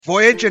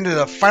Voyage into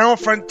the final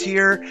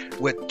frontier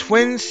with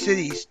Twin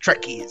Cities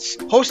Trekkies,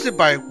 hosted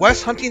by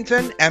Wes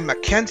Huntington and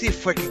Mackenzie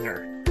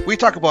Flickinger. We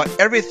talk about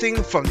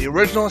everything from the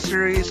original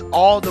series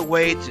all the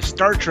way to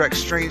Star Trek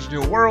Strange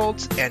New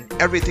Worlds and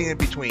everything in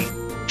between.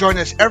 Join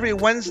us every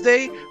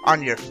Wednesday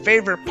on your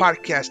favorite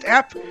podcast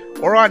app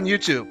or on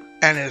YouTube.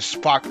 And as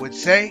Spock would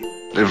say,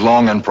 live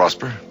long and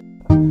prosper.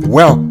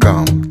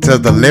 Welcome to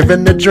the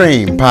Living the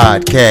Dream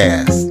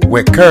podcast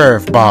with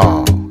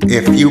Curveball.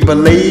 If you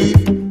believe,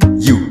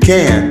 you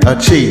can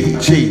achieve.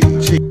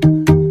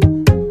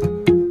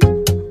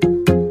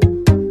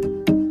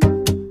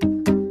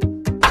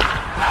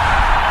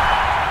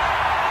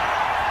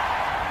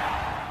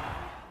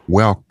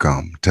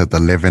 Welcome to the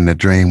Living the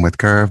Dream with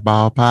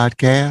Curveball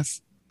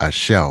podcast, a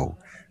show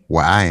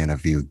where I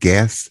interview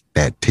guests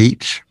that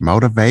teach,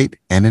 motivate,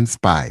 and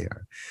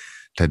inspire.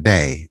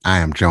 Today, I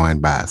am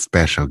joined by a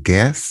special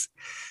guest.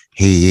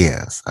 He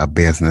is a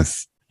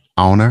business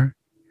owner,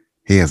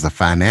 he is a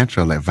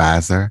financial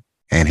advisor,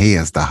 and he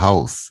is the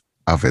host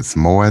of It's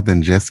More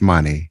Than Just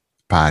Money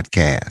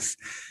podcast.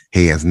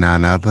 He is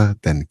none other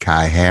than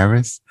Kye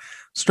Harris,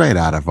 straight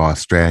out of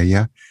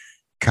Australia.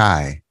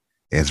 Kye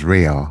is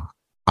real,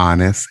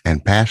 honest,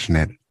 and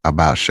passionate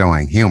about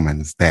showing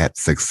humans that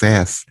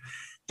success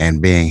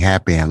and being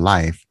happy in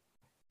life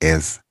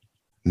is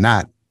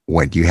not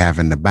what you have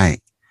in the bank.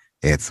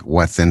 It's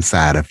what's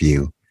inside of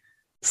you.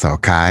 So,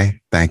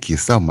 Kye, thank you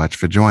so much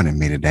for joining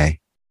me today.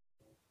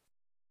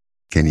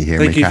 Can you hear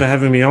me? Thank you for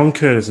having me on,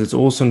 Curtis. It's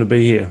awesome to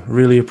be here.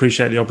 Really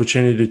appreciate the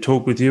opportunity to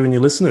talk with you and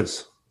your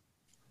listeners.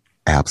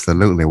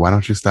 Absolutely. Why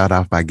don't you start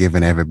off by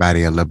giving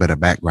everybody a little bit of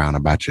background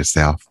about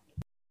yourself?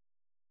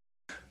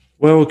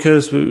 Well,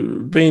 Curtis,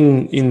 we've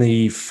been in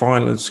the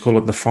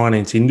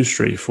finance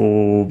industry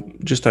for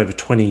just over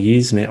 20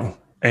 years now.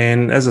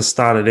 And as I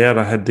started out,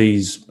 I had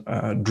these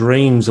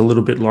dreams a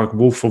little bit like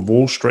Wolf of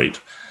Wall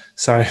Street.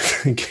 So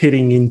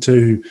getting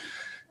into,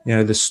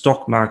 the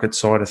stock market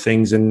side of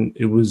things, and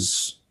it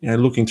was,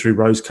 looking through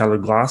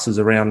rose-colored glasses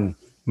around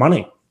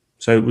money.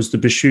 So it was the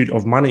pursuit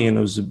of money, and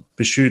it was the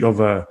pursuit of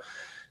a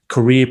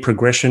career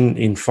progression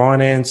in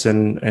finance,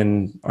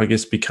 and I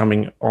guess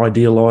becoming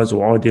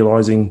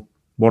idealizing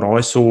what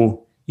I saw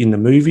in the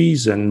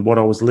movies and what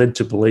I was led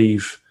to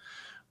believe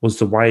was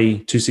the way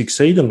to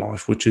succeed in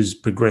life, which is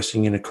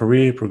progressing in a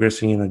career,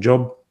 progressing in a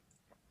job.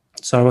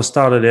 So I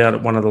started out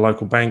at one of the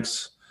local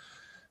banks,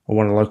 or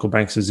one of the local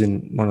banks is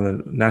in one of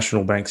the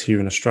national banks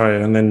here in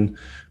Australia, and then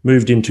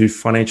moved into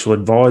financial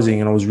advising.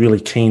 And I was really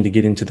keen to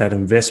get into that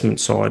investment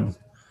side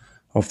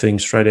of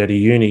things straight out of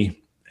uni.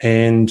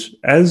 And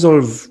as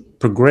I've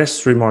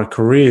progressed through my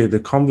career, the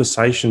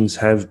conversations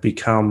have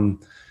become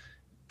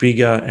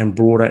bigger and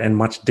broader and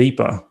much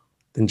deeper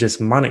than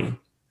just money.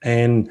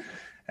 And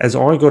as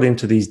I got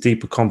into these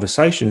deeper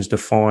conversations to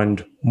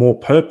find more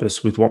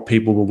purpose with what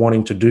people were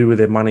wanting to do with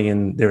their money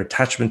and their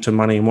attachment to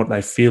money and what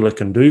they feel it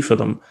can do for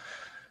them,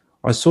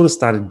 I sort of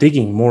started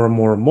digging more and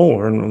more and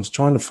more, and I was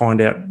trying to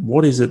find out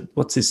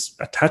what's this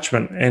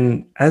attachment.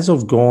 And as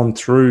I've gone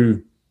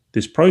through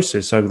this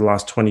process over the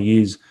last 20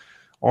 years,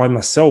 I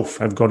myself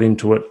have got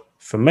into it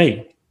for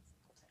me.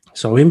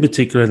 So in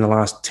particular, in the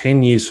last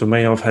 10 years for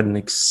me, I've had an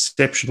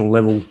exceptional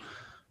level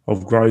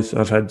of growth.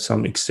 I've had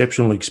some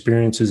exceptional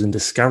experiences and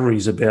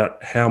discoveries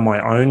about how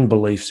my own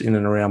beliefs in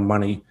and around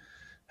money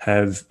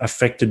have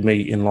affected me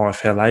in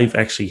life, how they've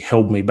actually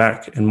held me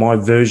back, and my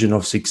version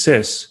of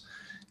success,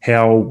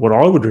 how what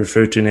I would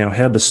refer to now,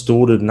 how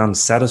distorted and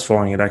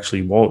unsatisfying it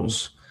actually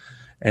was.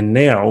 And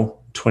now,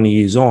 20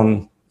 years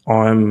on,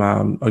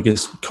 I'm,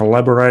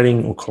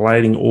 collaborating or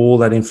collating all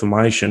that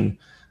information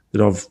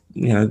that I've,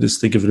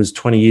 just think of it as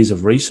 20 years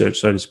of research,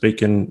 so to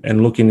speak,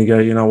 and looking to go,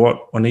 you know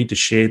what, I need to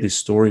share this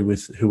story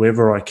with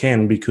whoever I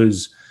can,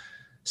 because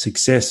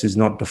success is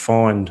not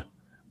defined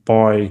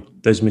by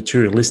those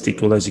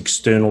materialistic or those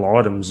external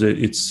items.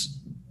 It's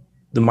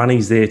the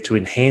money's there to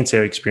enhance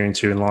our experience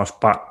here in life,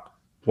 but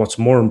what's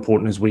more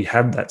important is we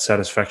have that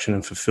satisfaction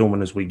and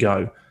fulfillment as we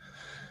go.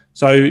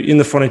 So in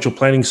the financial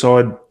planning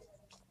side,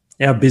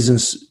 our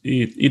business,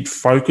 it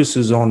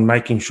focuses on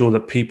making sure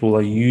that people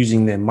are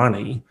using their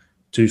money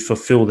to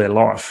fulfill their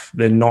life.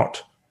 They're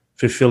not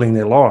fulfilling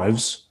their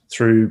lives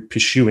through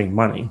pursuing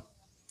money.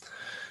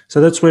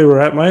 So that's where we're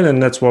at, mate,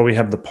 and that's why we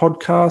have the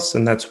podcast,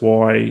 and that's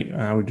why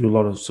we do a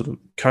lot of sort of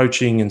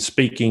coaching and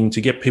speaking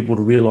to get people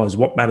to realize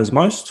what matters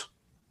most,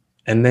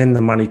 and then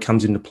the money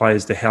comes into play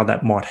as to how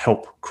that might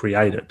help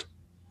create it.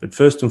 But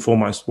first and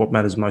foremost, what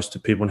matters most to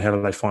people and how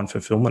do they find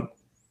fulfillment?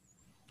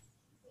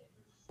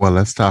 Well,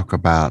 let's talk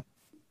about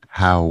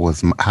how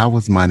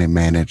was money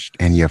managed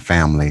in your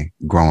family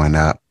growing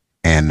up,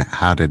 and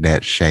how did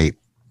that shape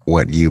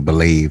what you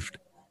believed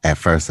at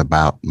first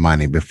about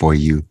money before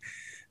you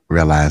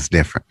realized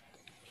different?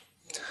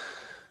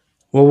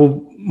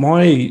 Well,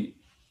 my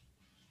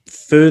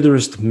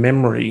furthest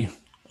memory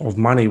of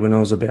money when I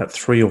was about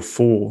 3 or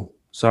 4.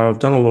 So I've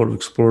done a lot of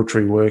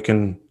exploratory work,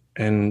 and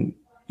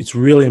it's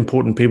really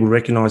important people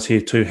recognize here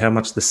too how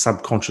much the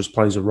subconscious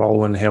plays a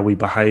role in how we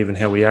behave and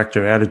how we act,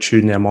 our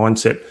attitude and our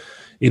mindset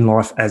in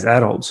life as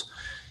adults.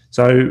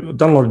 So I've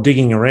done a lot of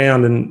digging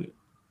around, and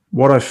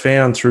what I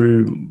found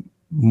through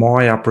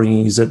my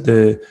upbringing is that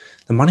the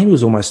money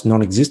was almost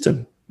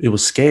non-existent. It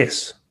was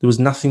scarce. There was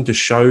nothing to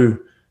show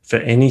for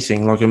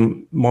anything. Like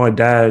my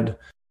dad,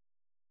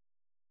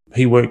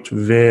 he worked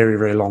very,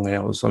 very long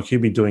hours. Like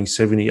he'd be doing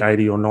 70,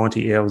 80 or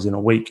 90 hours in a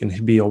week, and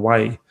he'd be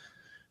away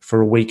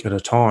for a week at a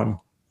time.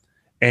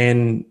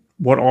 And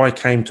what I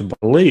came to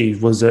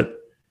believe was that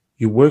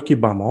you work your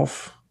bum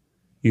off,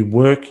 you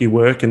work,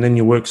 and then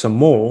you work some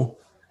more.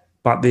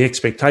 But the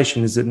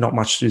expectation is that not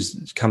much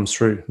comes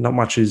through, not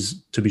much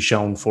is to be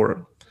shown for it.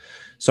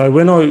 So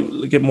when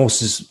I get more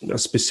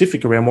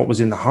specific around what was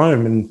in the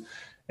home, and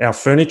our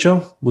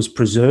furniture was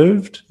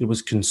preserved, it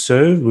was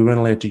conserved, we weren't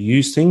allowed to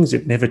use things,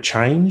 it never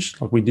changed.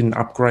 Like we didn't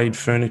upgrade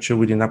furniture,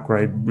 we didn't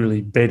upgrade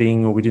really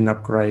bedding, or we didn't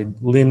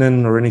upgrade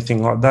linen or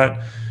anything like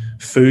that.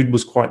 Food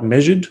was quite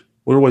measured.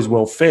 We're always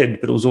well fed,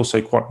 but it was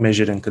also quite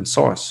measured and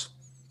concise.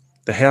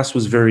 The house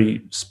was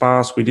very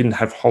sparse. We didn't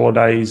have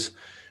holidays.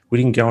 We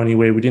didn't go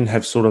anywhere. We didn't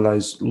have sort of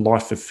those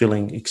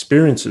life-fulfilling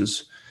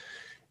experiences.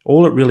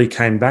 All it really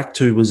came back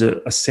to was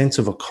a sense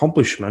of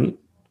accomplishment,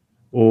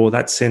 or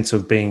that sense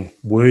of being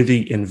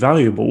worthy and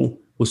valuable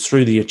was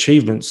through the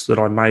achievements that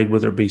I made,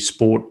 whether it be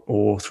sport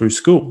or through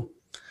school.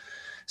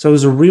 So it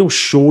was a real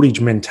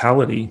shortage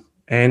mentality.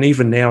 And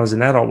even now as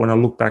an adult, when I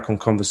look back on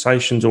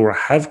conversations or I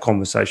have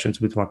conversations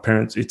with my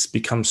parents, it's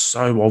become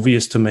so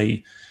obvious to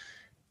me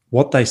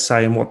what they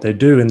say and what they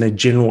do and their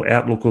general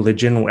outlook or their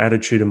general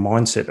attitude and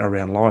mindset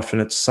around life.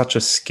 And it's such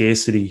a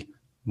scarcity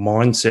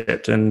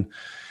mindset. And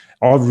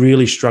I've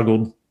really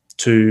struggled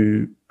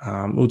to,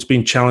 it's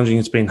been challenging,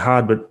 it's been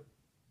hard, but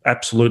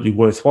absolutely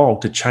worthwhile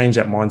to change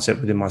that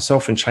mindset within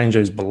myself and change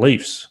those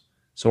beliefs.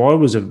 So I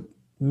was a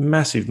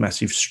massive,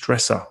 massive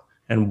stressor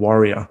and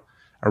worrier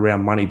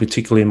around money,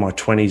 particularly in my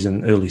 20s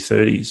and early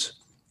 30s.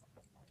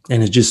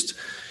 And it just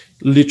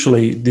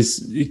literally,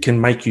 it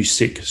can make you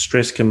sick.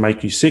 Stress can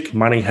make you sick.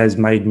 Money has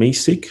made me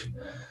sick,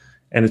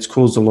 and it's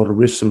caused a lot of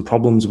rifts and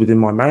problems within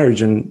my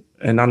marriage, and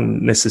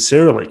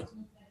unnecessarily,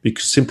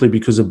 simply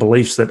because of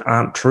beliefs that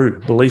aren't true,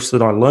 beliefs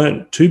that I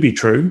learned to be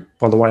true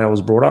by the way I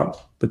was brought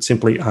up, but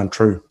simply aren't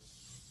true.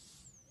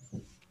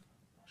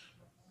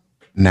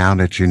 Now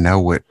that you know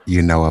what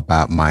you know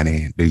about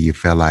money, do you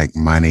feel like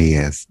money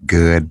is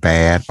good,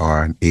 bad,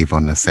 or an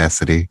evil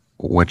necessity?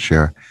 What's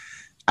your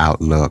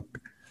outlook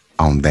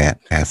on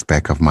that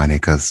aspect of money?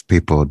 Because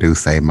people do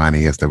say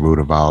money is the root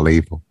of all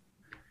evil.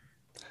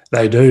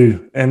 They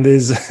do. And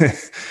there's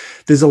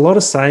there's a lot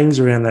of sayings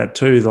around that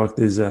too. Like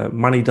there's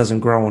money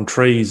doesn't grow on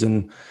trees.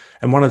 And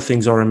one of the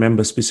things I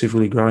remember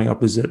specifically growing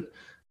up is that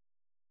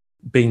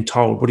being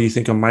told, what do you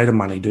think I'm made of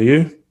money, do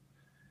you?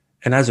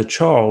 And as a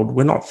child,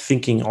 we're not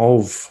thinking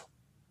of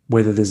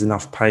whether there's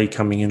enough pay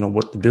coming in or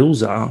what the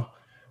bills are.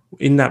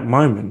 In that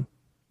moment,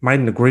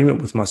 made an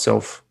agreement with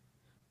myself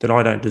that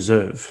I don't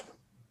deserve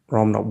or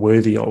I'm not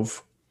worthy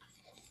of.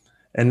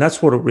 And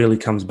that's what it really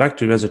comes back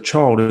to as a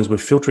child, as we're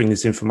filtering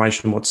this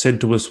information, what's said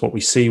to us, what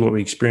we see, what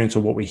we experience,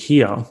 or what we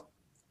hear.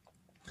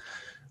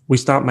 We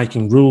start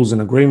making rules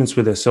and agreements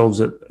with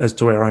ourselves as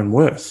to our own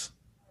worth.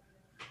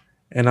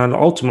 And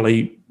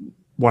ultimately,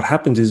 what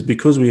happens is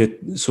because we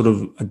sort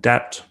of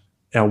adapt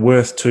our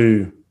worth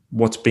to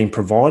what's being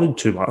provided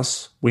to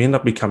us, we end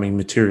up becoming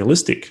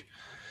materialistic.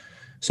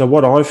 So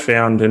what I've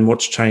found and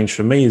what's changed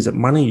for me is that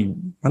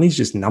money's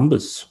just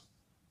numbers.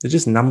 They're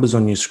just numbers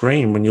on your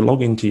screen when you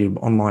log into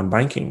your online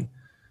banking.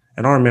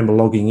 And I remember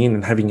logging in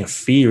and having a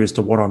fear as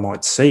to what I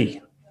might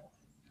see.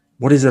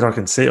 What is it I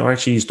can see? I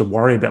actually used to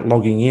worry about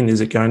logging in.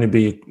 Is it going to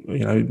be,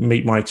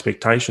 meet my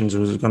expectations,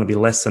 or is it going to be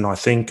less than I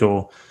think?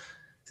 Or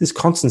this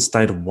constant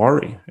state of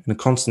worry and a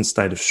constant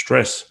state of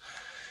stress.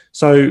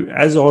 So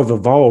as I've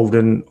evolved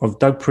and I've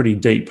dug pretty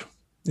deep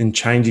in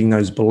changing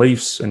those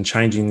beliefs and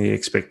changing the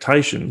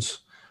expectations,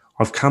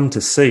 I've come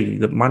to see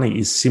that money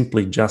is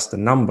simply just a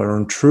number,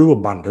 and true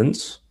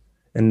abundance.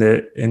 And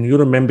you got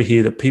to remember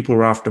here that people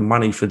are after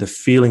money for the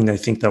feeling they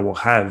think they will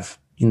have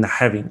in the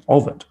having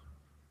of it.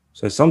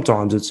 So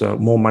sometimes it's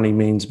more money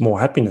means more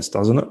happiness,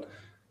 doesn't it?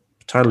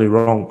 Totally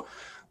wrong.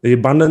 The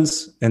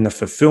abundance and the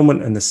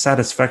fulfillment and the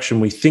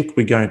satisfaction we think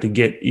we're going to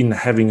get in the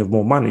having of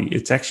more money,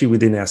 it's actually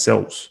within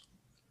ourselves.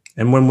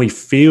 And when we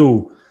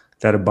feel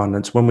that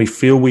abundance, when we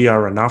feel we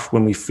are enough,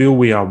 when we feel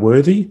we are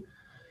worthy,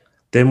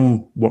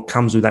 then what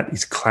comes with that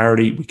is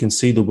clarity. We can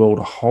see the world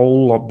a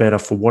whole lot better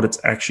for what it's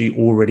actually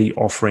already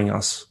offering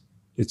us.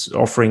 It's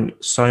offering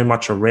so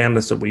much around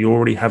us that we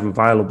already have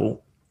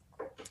available.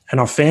 And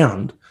I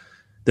found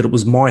that it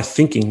was my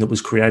thinking that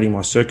was creating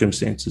my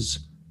circumstances.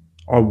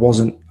 I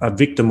wasn't a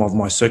victim of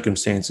my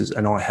circumstances,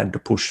 and I had to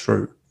push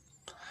through.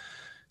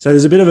 So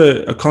there's a bit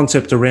of a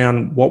concept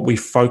around what we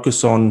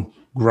focus on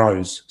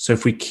grows. So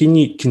if we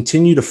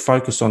continue to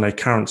focus on our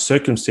current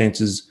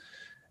circumstances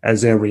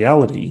as our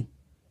reality,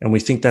 and we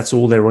think that's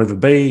all there will ever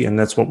be and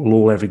that's what we'll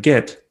all ever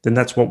get, then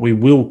that's what we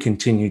will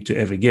continue to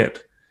ever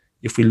get.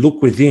 If we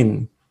look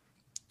within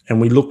and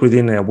we look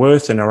within our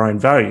worth and our own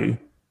value,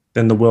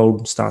 then the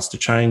world starts to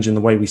change and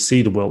the way we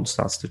see the world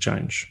starts to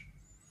change.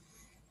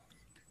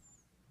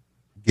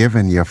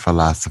 Given your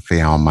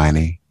philosophy on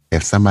money,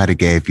 if somebody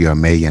gave you $1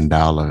 million,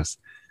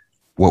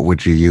 what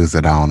would you use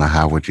it on, or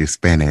how would you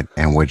spend it?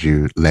 And would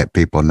you let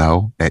people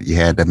know that you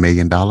had the $1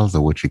 million,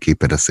 or would you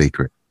keep it a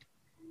secret?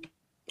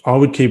 I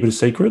would keep it a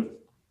secret.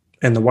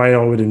 And the way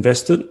I would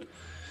invest it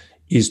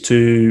is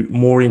to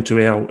more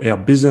into our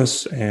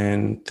business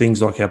and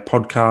things like our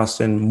podcast,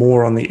 and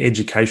more on the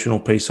educational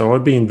piece. So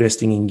I'd be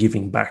investing in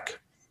giving back.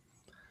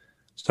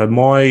 So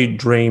my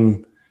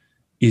dream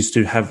is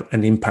to have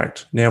an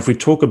impact. Now, if we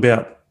talk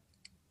about,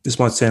 this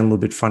might sound a little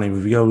bit funny,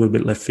 if we go a little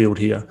bit left field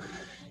here.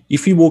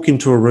 If you walk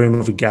into a room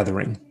of a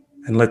gathering,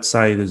 and let's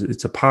say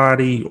it's a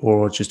party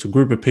or it's just a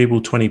group of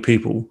people, 20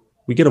 people,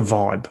 we get a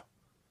vibe.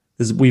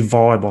 We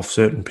vibe off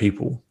certain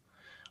people.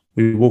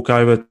 We walk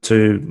over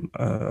to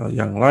a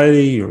young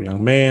lady or a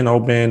young man,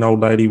 old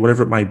lady,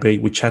 whatever it may be.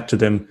 We chat to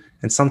them,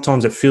 and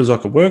sometimes it feels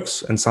like it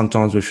works, and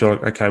sometimes we feel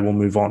like, okay, we'll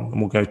move on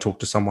and we'll go talk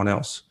to someone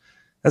else.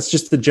 That's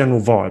just the general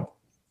vibe.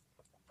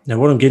 Now,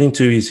 what I'm getting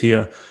to is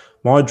here,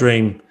 my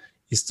dream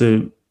is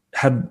to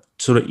have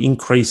sort of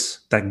increase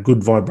that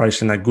good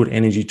vibration, that good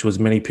energy to as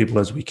many people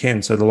as we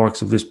can. So the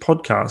likes of this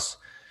podcast,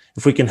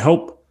 if we can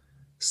help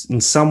in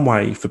some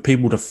way for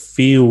people to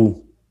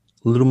feel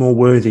a little more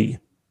worthy,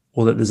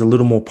 or that there's a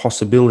little more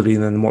possibility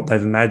than what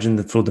they've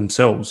imagined for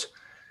themselves,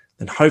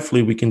 then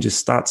hopefully we can just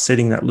start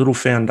setting that little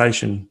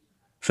foundation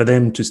for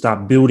them to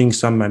start building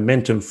some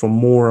momentum for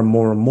more and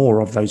more and more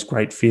of those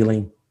great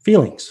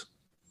feelings.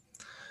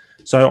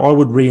 So I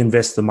would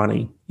reinvest the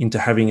money into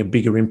having a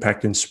bigger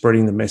impact and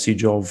spreading the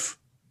message of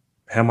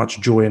how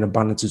much joy and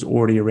abundance is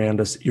already around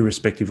us,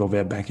 irrespective of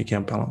our bank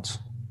account balance.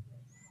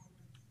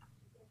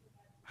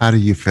 How do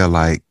you feel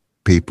like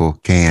people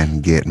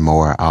can get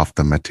more off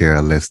the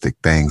materialistic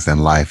things in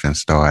life and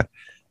start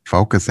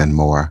focusing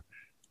more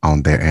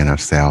on their inner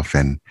self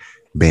and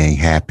being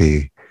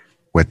happy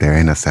with their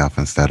inner self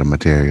instead of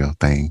material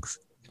things?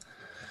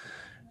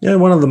 Yeah,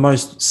 one of the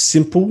most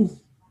simple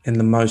and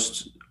the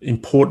most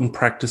important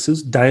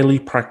practices, daily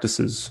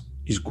practices,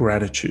 is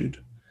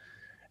gratitude.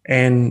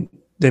 And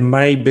there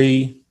may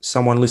be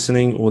someone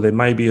listening, or there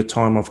may be a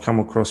time I've come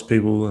across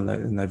people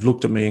and they've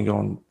looked at me and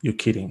gone, "You're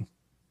kidding.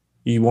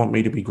 You want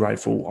me to be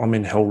grateful? I'm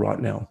in hell right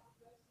now."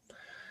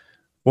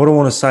 What I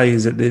want to say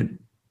is that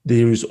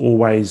there is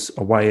always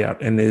a way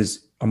out, and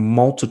there's a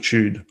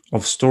multitude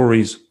of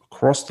stories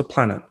across the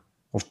planet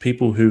of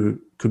people who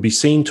could be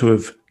seen to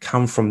have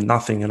come from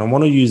nothing. And I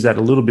want to use that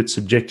a little bit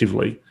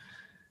subjectively,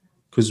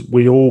 because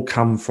we all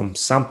come from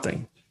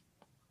something,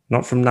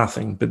 not from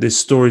nothing. But there's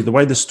stories, the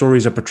way the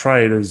stories are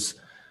portrayed is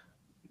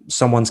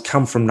someone's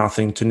come from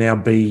nothing to now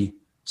be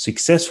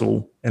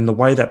successful, and the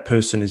way that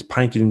person is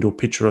painted into a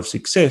picture of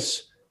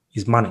success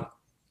is money.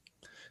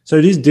 So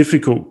it is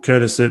difficult,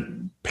 Curtis, that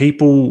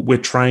people, we're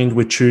trained,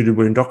 we're tutored,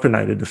 we're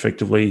indoctrinated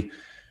effectively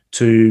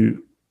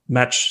to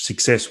match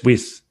success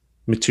with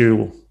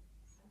material,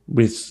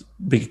 with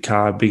bigger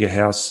car, bigger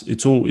house.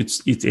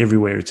 It's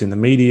everywhere. It's in the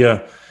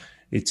media,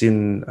 it's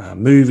in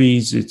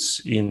movies, it's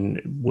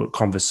in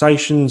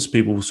conversations.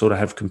 People sort of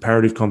have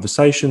comparative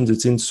conversations.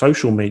 It's in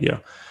social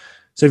media.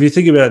 So if you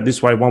think about it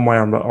this way, one way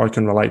I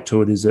can relate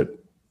to it is that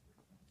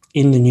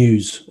in the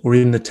news or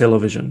in the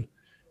television,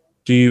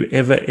 do you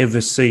ever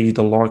see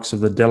the likes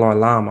of the Dalai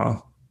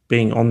Lama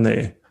being on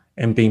there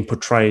and being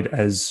portrayed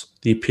as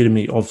the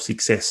epitome of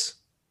success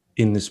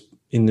in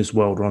this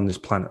world or on this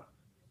planet?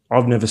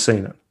 I've never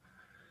seen it.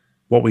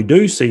 What we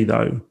do see,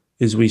 though,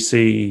 is we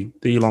see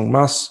the Elon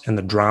Musk and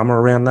the drama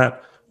around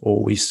that,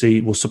 or we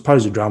see, well,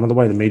 supposed drama, the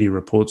way the media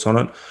reports on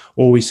it,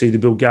 or we see the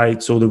Bill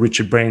Gates or the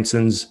Richard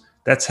Bransons.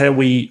 That's how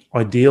we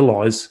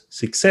idealize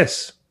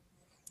success.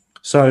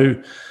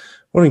 So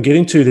what I'm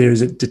getting to there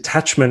is that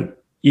detachment,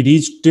 it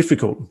is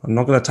difficult. I'm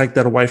not going to take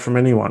that away from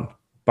anyone.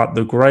 But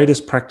the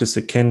greatest practice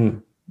that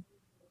can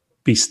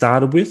be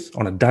started with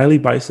on a daily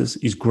basis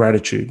is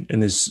gratitude.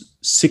 And there's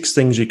 6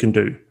 things you can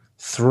do.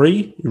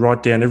 3, you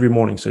write down every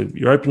morning. So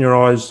you open your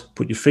eyes,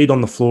 put your feet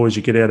on the floor as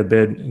you get out of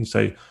bed and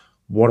say,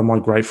 what am I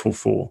grateful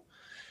for?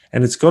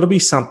 And it's got to be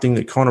something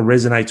that kind of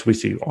resonates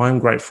with you. I am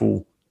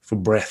grateful for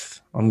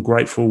breath. I'm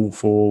grateful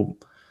for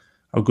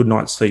a good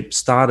night's sleep.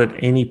 Start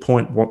at any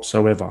point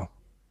whatsoever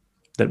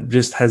that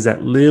just has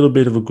that little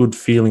bit of a good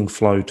feeling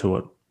flow to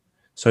it.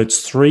 So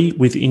it's 3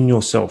 within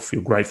yourself.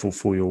 You're grateful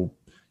for your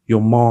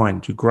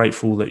mind. You're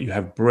grateful that you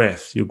have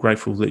breath. You're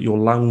grateful that your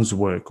lungs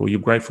work, or you're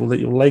grateful that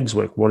your legs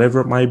work,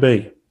 whatever it may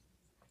be.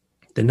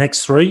 The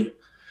next 3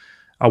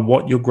 are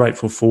what you're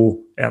grateful for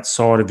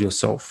outside of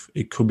yourself.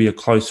 It could be a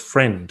close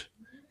friend.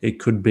 It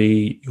could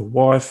be your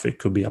wife. It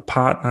could be a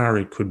partner.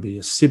 It could be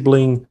a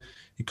sibling.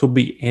 It could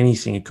be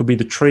anything. It could be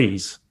the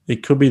trees.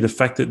 It could be the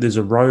fact that there's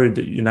a road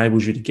that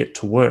enables you to get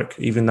to work,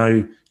 even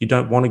though you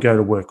don't want to go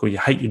to work, or you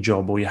hate your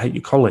job, or you hate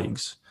your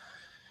colleagues.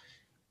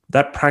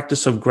 That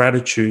practice of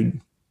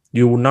gratitude,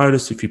 you will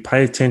notice if you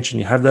pay attention,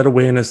 you have that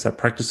awareness, that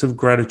practice of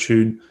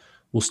gratitude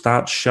will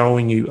start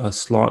showing you a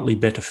slightly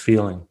better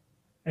feeling.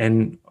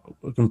 And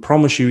I can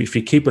promise you, if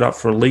you keep it up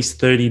for at least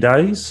 30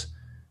 days,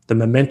 the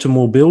momentum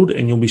will build,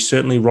 and you'll be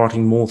certainly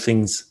writing more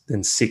things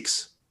than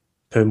 6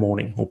 per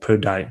morning or per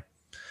day.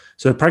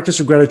 So the practice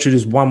of gratitude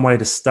is one way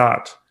to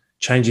start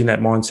changing that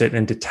mindset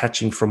and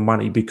detaching from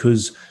money,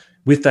 because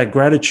with that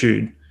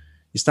gratitude,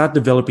 you start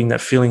developing that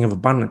feeling of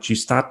abundance. You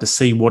start to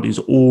see what is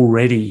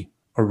already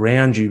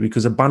around you,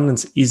 because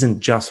abundance isn't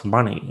just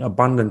money.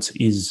 Abundance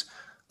is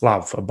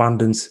love.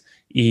 Abundance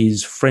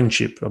is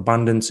friendship.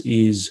 Abundance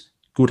is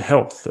good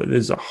health.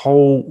 There's a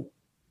whole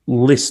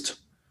list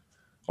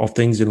of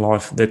things in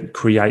life that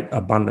create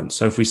abundance.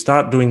 So if we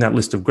start doing that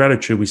list of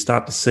gratitude, we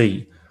start to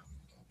see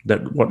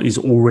that what is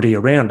already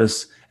around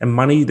us, and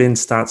money then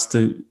starts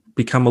to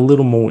become a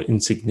little more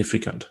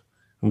insignificant,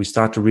 and we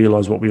start to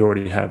realize what we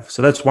already have.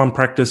 So that's one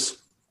practice.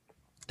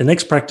 The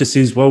next practice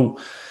is, well,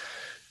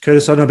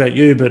 Curtis, I don't know about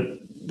you, but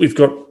we've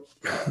got,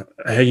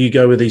 how you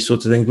go with these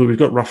sorts of things, but we've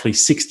got roughly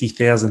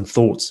 60,000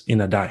 thoughts in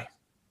a day.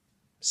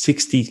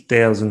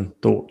 60,000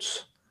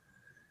 thoughts.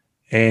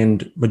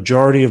 And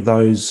majority of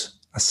those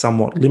are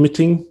somewhat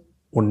limiting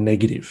or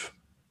negative.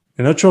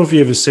 I'm not sure if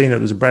you've ever seen it.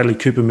 There's a Bradley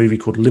Cooper movie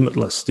called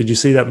Limitless. Did you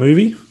see that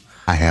movie?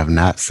 I have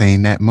not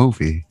seen that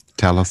movie.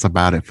 Tell us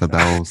about it for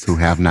those who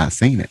have not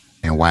seen it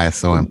and why it's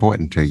so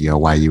important to you, or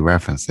why you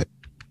reference it.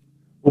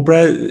 Well,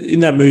 Brad, in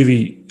that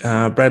movie,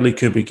 Bradley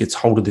Cooper gets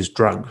hold of this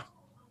drug.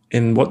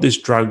 And what this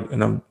drug,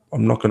 and I'm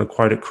not going to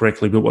quote it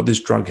correctly, but what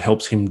this drug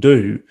helps him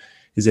do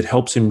is it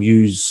helps him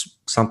use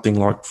something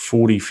like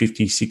 40,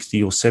 50,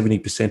 60 or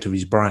 70% of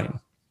his brain.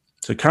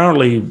 So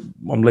currently,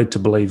 I'm led to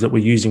believe that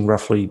we're using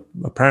roughly,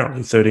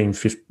 apparently, 13,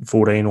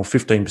 14 or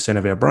 15%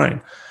 of our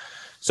brain.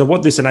 So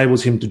what this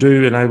enables him to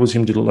do, enables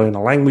him to learn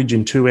a language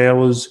in 2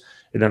 hours.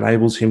 It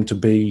enables him to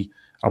be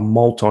a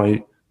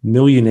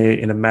multi-millionaire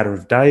in a matter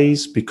of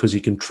days, because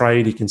he can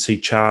trade, he can see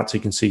charts, he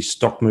can see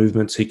stock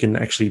movements, he can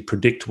actually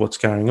predict what's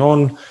going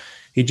on.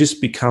 He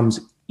just becomes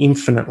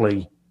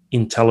infinitely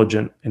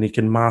intelligent, and he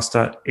can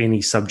master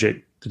any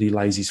subject that he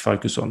lays his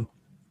focus on.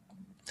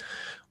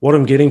 What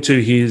I'm getting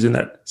to here is, in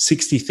that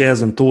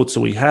 60,000 thoughts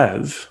that we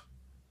have,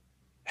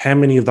 how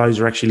many of those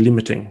are actually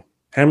limiting?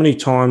 How many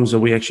times are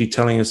we actually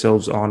telling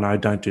ourselves, oh no,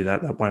 don't do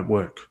that, that won't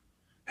work?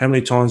 How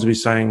many times are we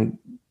saying,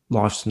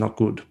 life's not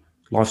good,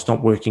 life's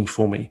not working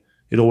for me,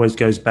 it always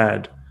goes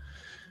bad?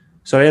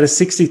 So out of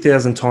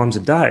 60,000 times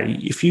a day,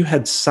 if you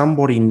had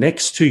somebody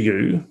next to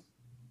you,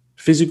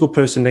 physical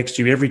person next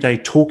to you every day,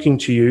 talking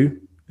to you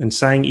and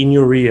saying in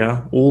your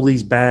ear all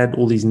these bad,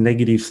 all these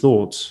negative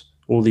thoughts,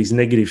 all these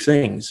negative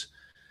things,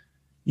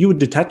 you would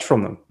detach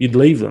from them. You'd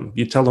leave them.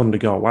 You'd tell them to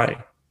go away.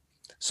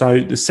 So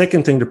the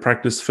second thing to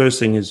practice, first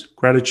thing is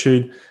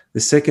gratitude. The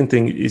second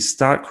thing is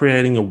start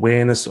creating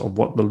awareness of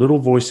what the little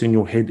voice in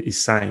your head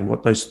is saying,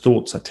 what those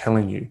thoughts are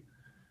telling you.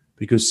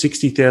 Because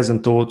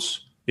 60,000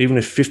 thoughts, even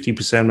if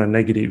 50% are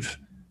negative,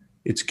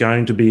 it's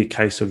going to be a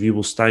case of you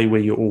will stay where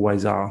you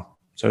always are.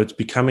 So it's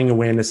becoming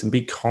awareness, and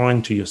be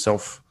kind to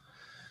yourself.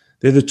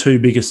 They're the two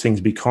biggest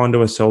things. Be kind to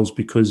ourselves,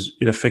 because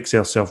it affects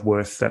our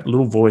self-worth. That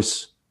little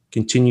voice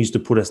continues to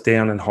put us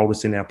down and hold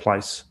us in our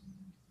place.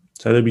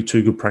 So there'll be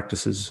two good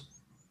practices.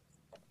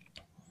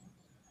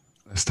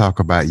 Let's talk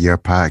about your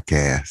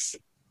podcast.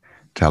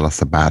 Tell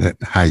us about it,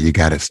 how you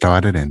got it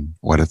started, and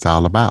what it's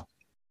all about.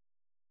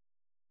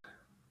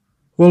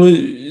 Well,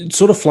 it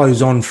sort of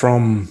flows on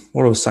from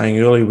what I was saying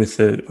earlier with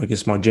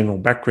my general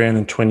background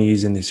and 20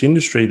 years in this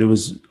industry. I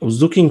was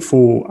looking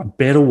for a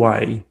better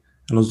way,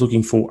 and I was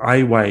looking for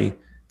a way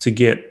to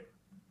get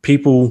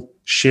people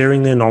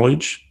sharing their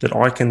knowledge that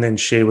I can then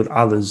share with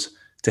others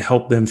to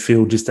help them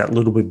feel just that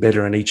little bit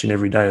better in each and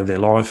every day of their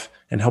life,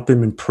 and help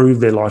them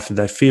improve their life if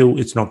they feel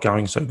it's not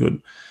going so good.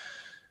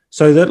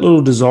 So that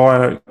little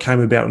desire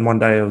came about, and one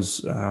day I was,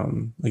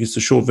 the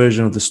short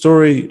version of the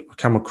story, I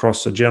come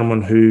across a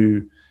gentleman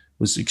who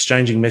was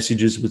exchanging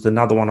messages with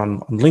another one on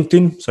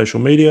LinkedIn, social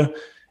media,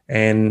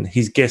 and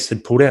his guest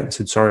had pulled out and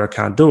said, sorry, I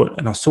can't do it.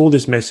 And I saw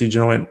this message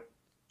and I went,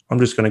 I'm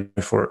just going to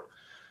go for it.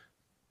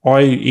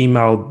 I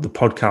emailed the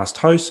podcast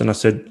host and I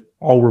said,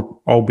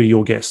 I'll be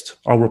your guest.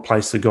 I'll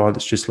replace the guy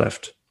that's just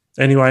left.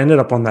 Anyway, I ended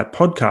up on that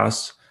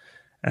podcast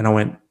and I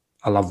went,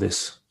 I love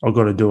this. I've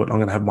got to do it. I'm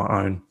going to have my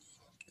own.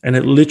 And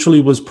it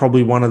literally was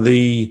probably one of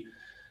the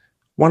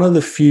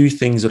few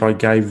things that I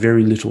gave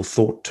very little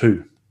thought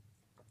to.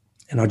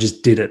 And I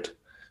just did it.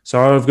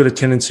 So I've got a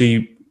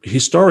tendency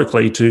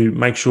historically to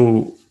make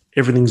sure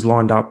everything's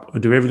lined up. I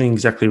do everything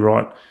exactly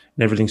right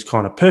and everything's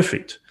kind of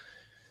perfect.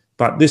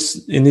 But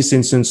in this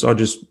instance, I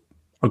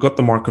got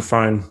the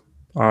microphone.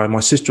 My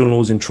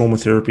sister-in-law's in trauma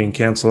therapy and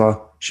counsellor.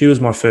 She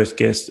was my first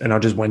guest and I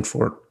just went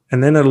for it.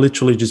 And then it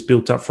literally just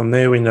built up from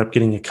there. We ended up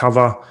getting a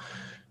cover.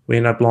 We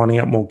ended up lining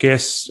up more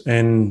guests.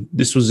 And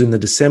this was in the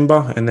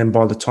December. And then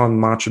by the time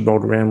March had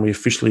rolled around, we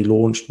officially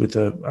launched with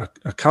a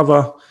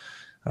cover,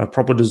 a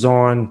proper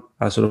design,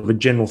 sort of a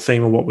general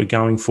theme of what we're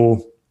going for.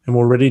 And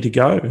we're ready to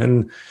go.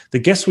 And the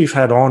guests we've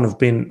had on have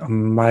been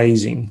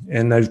amazing.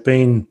 And they've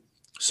been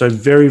so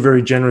very,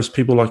 very generous.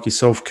 People like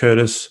yourself,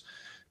 Curtis,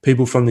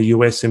 people from the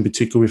US in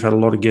particular. We've had a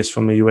lot of guests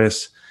from the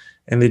US.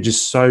 And they're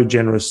just so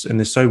generous and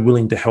they're so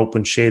willing to help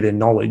and share their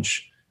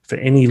knowledge for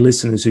any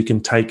listeners who can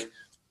take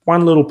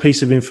one little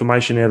piece of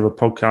information out of a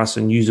podcast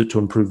and use it to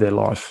improve their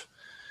life.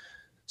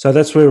 So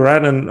that's where we're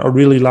at. And I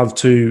really love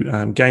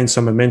to gain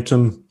some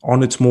momentum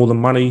on It's More Than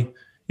Money.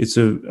 it's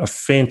a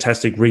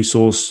fantastic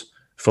resource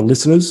for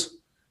listeners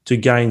to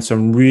gain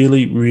some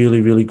really,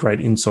 really, really great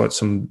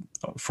insights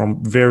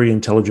from very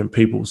intelligent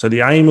people. So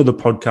the aim of the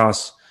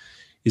podcast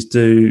is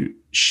to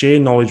share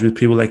knowledge with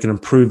people that can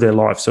improve their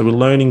life. So we're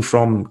learning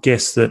from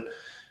guests that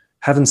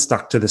haven't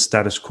stuck to the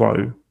status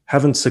quo,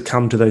 haven't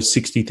succumbed to those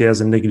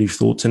 60,000 negative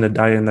thoughts in a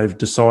day, and they've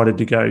decided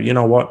to go, you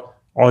know what,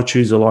 I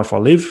choose the life I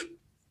live,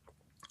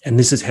 and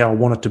this is how I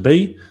want it to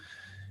be.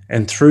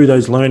 And through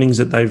those learnings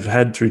that they've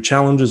had through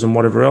challenges and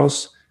whatever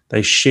else,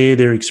 they share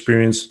their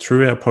experience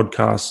through our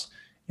podcast,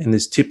 and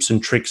there's tips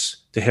and tricks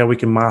to how we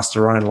can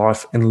master our own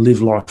life and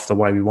live life the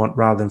way we want,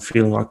 rather than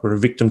feeling like we're a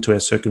victim to our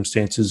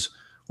circumstances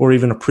or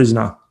even a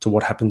prisoner to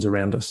what happens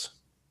around us.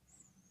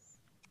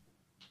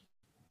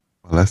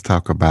 Well, let's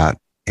talk about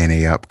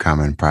any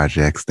upcoming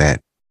projects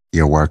that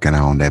you're working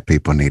on that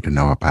people need to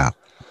know about.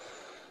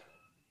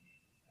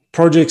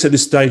 Projects at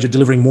this stage are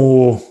delivering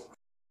more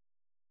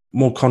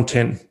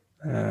content,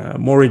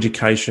 more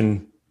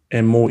education,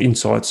 and more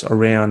insights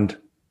around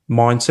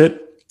mindset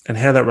and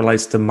how that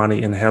relates to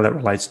money and how that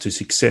relates to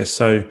success.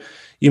 So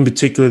in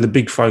particular, the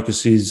big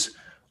focus is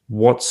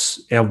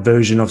what's our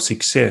version of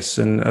success?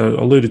 And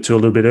alluded to a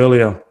little bit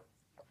earlier,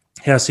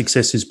 how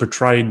success is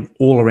portrayed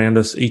all around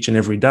us each and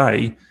every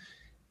day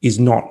is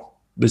not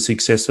the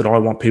success that I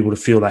want people to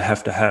feel they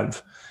have to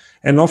have.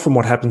 And often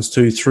what happens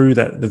through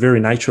that, the very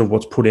nature of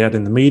what's put out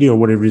in the media or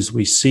whatever it is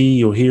we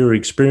see or hear or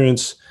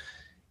experience,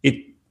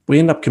 we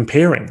end up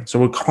comparing. So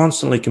we're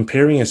constantly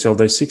comparing ourselves,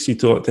 those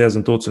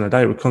 60,000 thoughts in a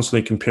day, we're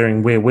constantly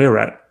comparing where we're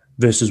at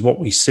versus what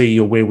we see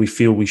or where we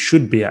feel we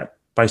should be at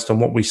based on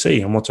what we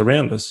see and what's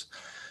around us.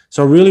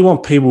 So I really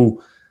want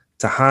people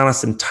to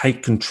harness and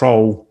take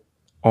control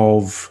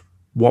of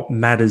what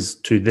matters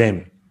to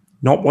them,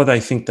 not what they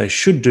think they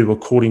should do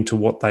according to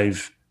what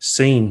they've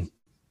seen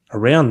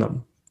around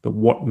them, but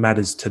what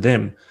matters to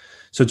them.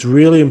 So it's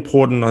really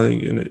important, I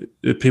think,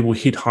 that people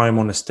hit home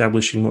on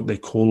establishing what their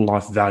core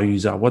life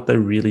values are, what they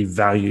really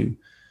value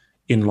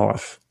in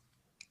life,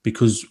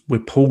 because we're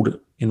pulled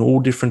in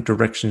all different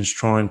directions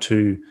trying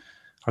to,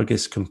 I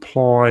guess,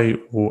 comply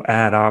or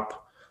add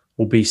up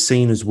or be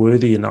seen as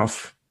worthy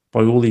enough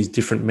by all these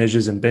different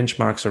measures and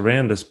benchmarks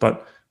around us,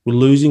 but we're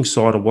losing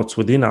sight of what's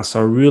within us.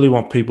 So I really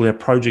want people, our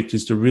project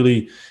is to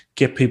really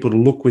get people to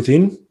look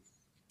within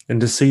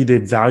and to see their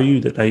value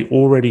that they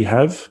already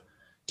have,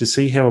 to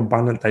see how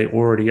abundant they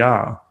already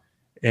are.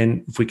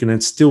 And if we can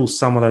instill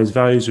some of those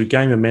values, we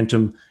gain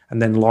momentum,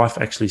 and then life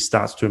actually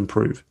starts to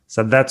improve.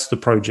 So that's the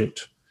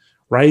project.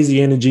 Raise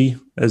the energy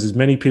as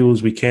many people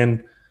as we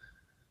can.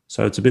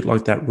 So it's a bit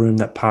like that room,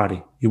 that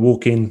party. You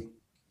walk in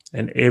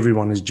and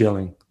everyone is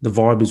gelling. The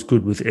vibe is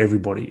good with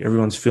everybody.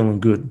 Everyone's feeling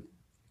good.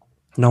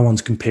 No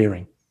one's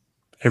comparing.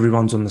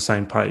 Everyone's on the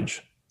same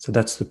page. So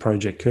that's the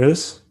project,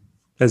 Curtis.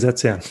 How's that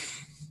sound?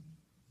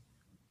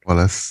 Well,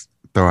 let's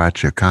throw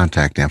out your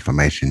contact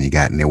information. You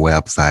got any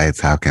websites?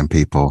 How can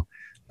people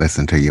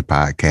listen to your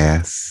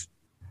podcasts?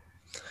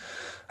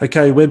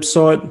 Okay,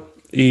 website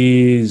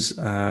is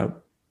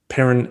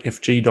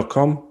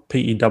perronfg.com,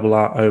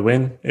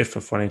 Perron, F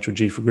for financial,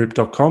 G for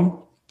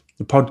group.com.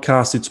 The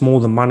podcast, It's More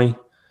Than Money.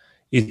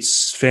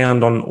 It's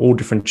found on all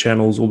different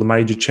channels, all the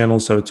major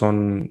channels. So it's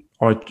on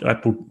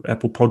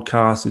Apple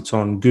Podcasts, it's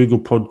on Google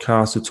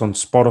Podcasts, it's on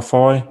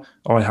Spotify,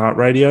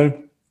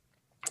 iHeartRadio.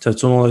 So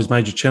it's on all those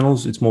major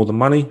channels. It's More Than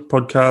Money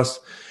podcast.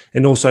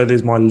 And also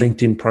there's my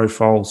LinkedIn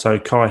profile. So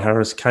Kye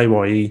Harris,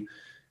 KyeHarris.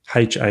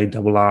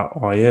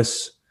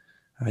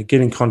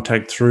 Get in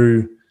contact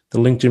through the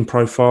LinkedIn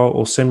profile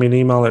or send me an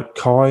email at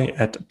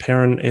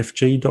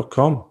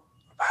kye@perronfg.com.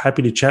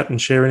 Happy to chat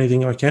and share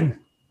anything I can.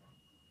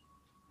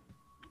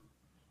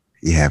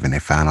 You have any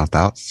final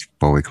thoughts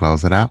before we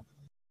close it out?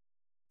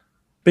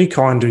 Be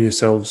kind to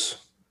yourselves.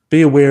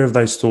 Be aware of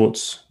those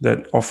thoughts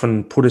that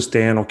often put us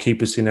down or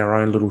keep us in our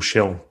own little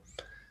shell.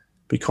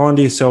 Be kind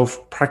to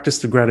yourself, practice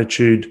the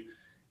gratitude,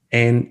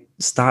 and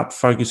start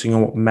focusing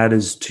on what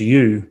matters to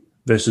you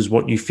versus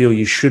what you feel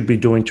you should be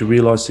doing to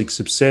realize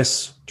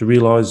success, to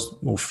realize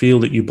or feel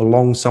that you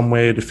belong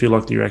somewhere, to feel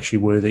like you're actually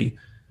worthy.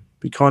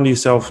 Be kind to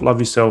yourself, love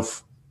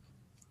yourself,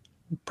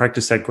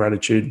 practice that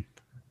gratitude.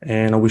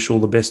 And I wish all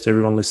the best to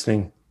everyone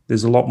listening.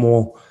 There's a lot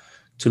more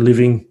to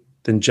living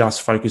than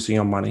just focusing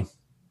on money.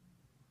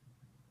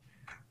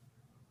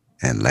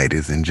 And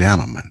ladies and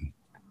gentlemen,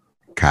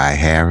 Kye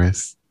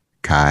Harris.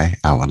 Kye,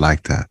 I would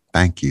like to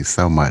thank you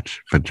so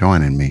much for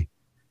joining me.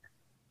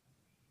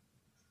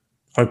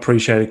 I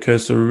appreciate it,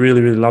 Kirst. I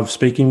really, really love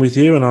speaking with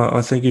you, and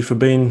I thank you for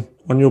being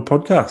on your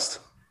podcast.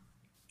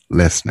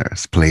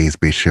 Listeners, please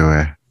be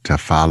sure to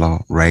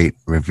follow, rate,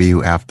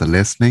 review after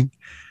listening.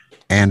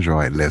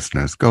 Android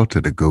listeners, go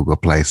to the Google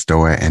Play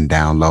Store and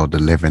download the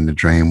Living the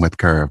Dream with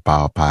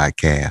Curveball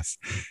podcast.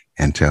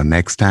 Until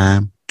next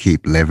time,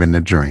 keep living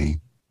the dream.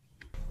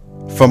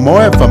 For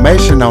more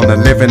information on the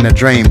Living the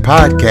Dream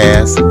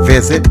podcast,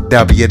 visit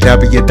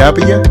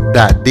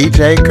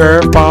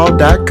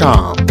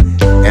www.djcurveball.com.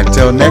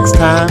 Until next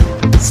time,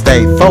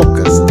 stay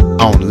focused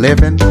on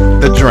living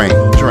the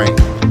dream.